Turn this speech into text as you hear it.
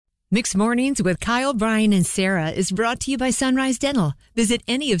Mixed Mornings with Kyle, Brian, and Sarah is brought to you by Sunrise Dental. Visit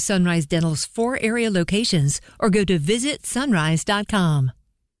any of Sunrise Dental's 4 area locations or go to visitsunrise.com.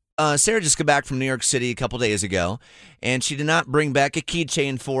 Sarah just got back from New York City a couple days ago, and she did not bring back a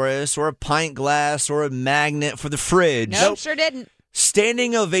keychain for us or a pint glass or a magnet for the fridge. Nope, sure didn't.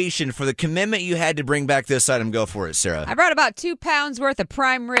 Standing ovation for the commitment you had to bring back this item. Go for it, Sarah. I brought about 2 pounds worth of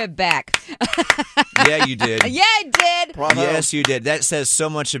prime rib back. Yeah, you did. Yeah, I did. Bravo. Yes, you did. That says so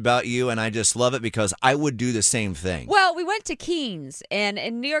much about you, and I just love it because I would do the same thing. Well, we went to Keen's, and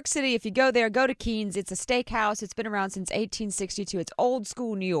in New York City, if you go there, go to Keen's. It's a steakhouse. It's been around since 1862. It's old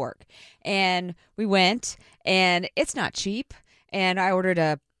school New York. And we went, and it's not cheap. And I ordered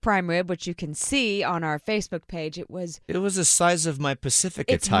a prime rib, which you can see on our Facebook page. It was the size of my Pacific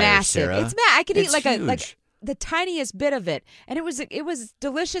it's attire, massive. Sarah. It's massive. I could eat huge. the tiniest bit of it, and it was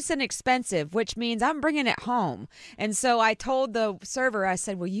delicious and expensive, which means I'm bringing it home. And so I told the server, I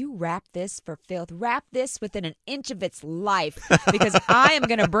said, "Will you wrap this for filth? Wrap this within an inch of its life, because I am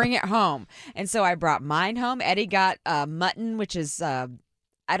going to bring it home." And so I brought mine home. Eddie got mutton, which is I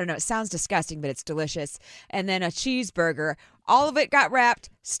don't know. It sounds disgusting, but it's delicious. And then a cheeseburger. All of it got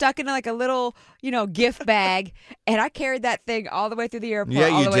wrapped, stuck in like a little, gift bag. And I carried that thing all the way through the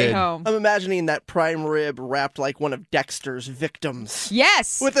airport, all the way home. I'm imagining that prime rib wrapped like one of Dexter's victims.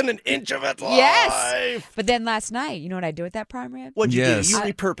 Yes. Within an inch of its life. Yes. But then last night, you know what I did with that prime rib? What'd you Yes. do? You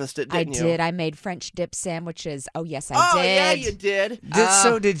repurposed it, didn't you? I did. I made French dip sandwiches. Oh, yes, I did. Oh, yeah, you did.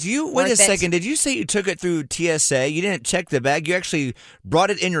 Did you, wait a worth it. second, did you say you took it through TSA? You didn't check the bag? You actually brought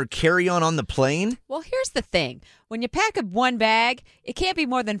it in your carry-on on the plane? Well, here's the thing. When you pack up one bag, it can't be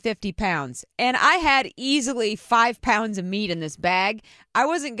more than 50 pounds. And I had easily 5 pounds of meat in this bag. I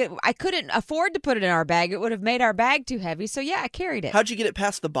couldn't afford to put it in our bag. It would have made our bag too heavy. So, yeah, I carried it. How'd you get it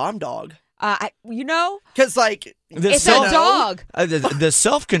past the bomb dog? Because, It's a dog. The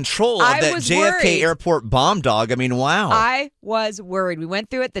self-control of I that was JFK worried. airport bomb dog. I mean, wow. I was worried. We went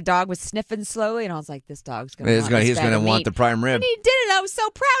through it. The dog was sniffing slowly, and I was like, this dog's going to want this He's bag going to of want meat. the prime rib. And he did it. I was so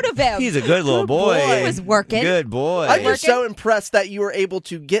proud of him. He's a good little boy. boy. He was working. Good boy. I'm just so impressed that you were able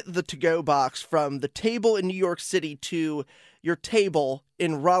to get the to-go box from the table in New York City to your table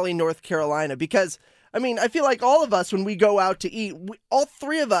in Raleigh, North Carolina, because I feel like all of us, when we go out to eat, all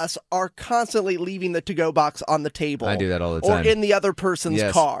 3 of us are constantly leaving the to-go box on the table. I do that all the time. Or in the other person's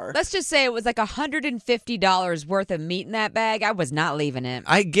car. Let's just say it was like $150 worth of meat in that bag. I was not leaving it.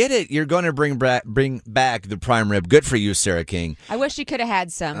 I get it. You're going to bring back the prime rib. Good for you, Sarah King. I wish you could have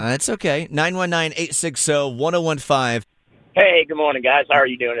had some. It's okay. 919-860-1015. Hey, good morning, guys. How are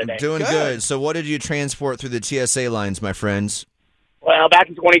you doing today? Doing good. So what did you transport through the TSA lines, my friends? Well, back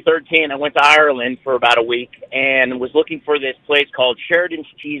in 2013, I went to Ireland for about a week and was looking for this place called Sheridan's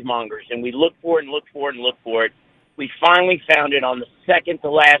Cheesemongers, and we looked for it and looked for it and looked for it. We finally found it on the second to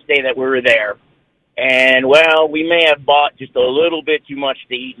last day that we were there. And, well, we may have bought just a little bit too much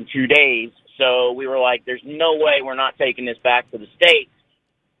to eat in 2 days, so we were like, there's no way we're not taking this back to the States.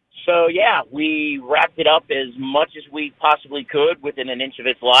 So, yeah, we wrapped it up as much as we possibly could within an inch of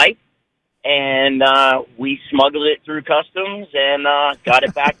its life. And we smuggled it through customs and got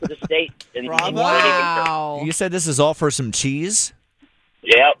it back to the States. And Wow. You said this is all for some cheese?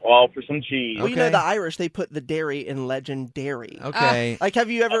 Yeah, all for some cheese. Well, the Irish, they put the dairy in legendary. Okay.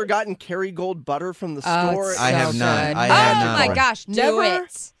 Have you ever gotten Kerrygold butter from the store? I have not. Good. I have Oh, not. my gosh. Do Never?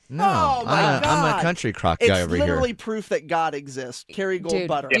 it. No, Oh, my I'm God. a country crock It's guy over literally here. proof that God exists. Kerrygold Dude,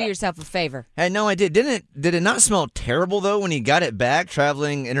 butter. do yourself a favor. Hey, no, I did. Did it not smell terrible, though, when you got it back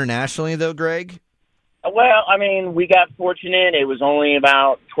traveling internationally, though, Greg? Well, we got fortunate. It was only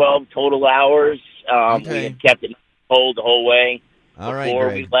about 12 total hours. We had kept it cold the whole way All right, before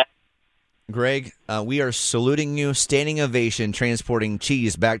Greg. we left. Greg, we are saluting you, standing ovation, transporting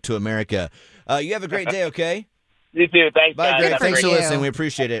cheese back to America. You have a great day, okay? You too. Thanks, Bye, guys. Greg. Have a Thanks great for you. listening. We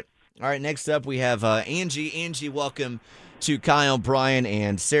appreciate it. All right, next up we have Angie. Angie, welcome to Kyle, Brian,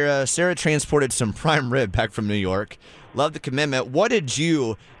 and Sarah. Sarah transported some prime rib back from New York. Love the commitment. What did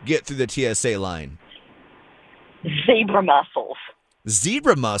you get through the TSA line? Zebra mussels.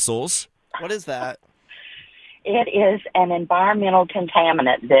 Zebra mussels? What is that? It is an environmental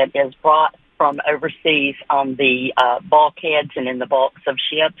contaminant that is brought from overseas on the bulkheads and in the bulks of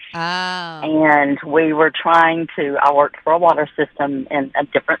ships. Oh. And we were I worked for a water system in a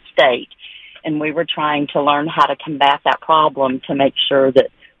different state, and we were trying to learn how to combat that problem to make sure that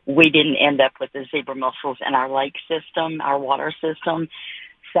we didn't end up with the zebra mussels in our lake system, our water system.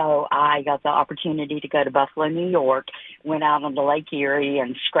 So I got the opportunity to go to Buffalo, New York, went out on the Lake Erie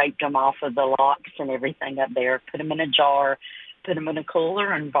and scraped them off of the locks and everything up there, put them in a jar, put them in a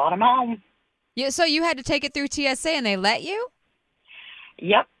cooler, and brought them home. So you had to take it through TSA and they let you?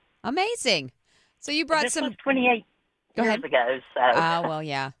 Yep. Amazing. So you brought This some. was 28 Go years ahead. ago. So Oh, well,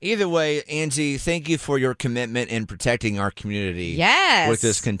 yeah. Either way, Angie, thank you for your commitment in protecting our community. Yes. With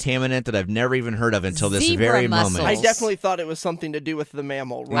this contaminant that I've never even heard of until this Zebra very mussels. moment. I definitely thought it was something to do with the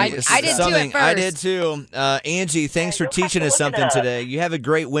mammal. I did too at Something- I did first. too. Angie, thanks for you'll have to teaching us look it something up. today. You have a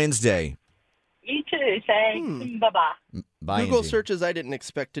great Wednesday. you too. Thanks. Bye-bye. Bye, Google Angie. searches I didn't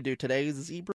expect to do today. Zebra.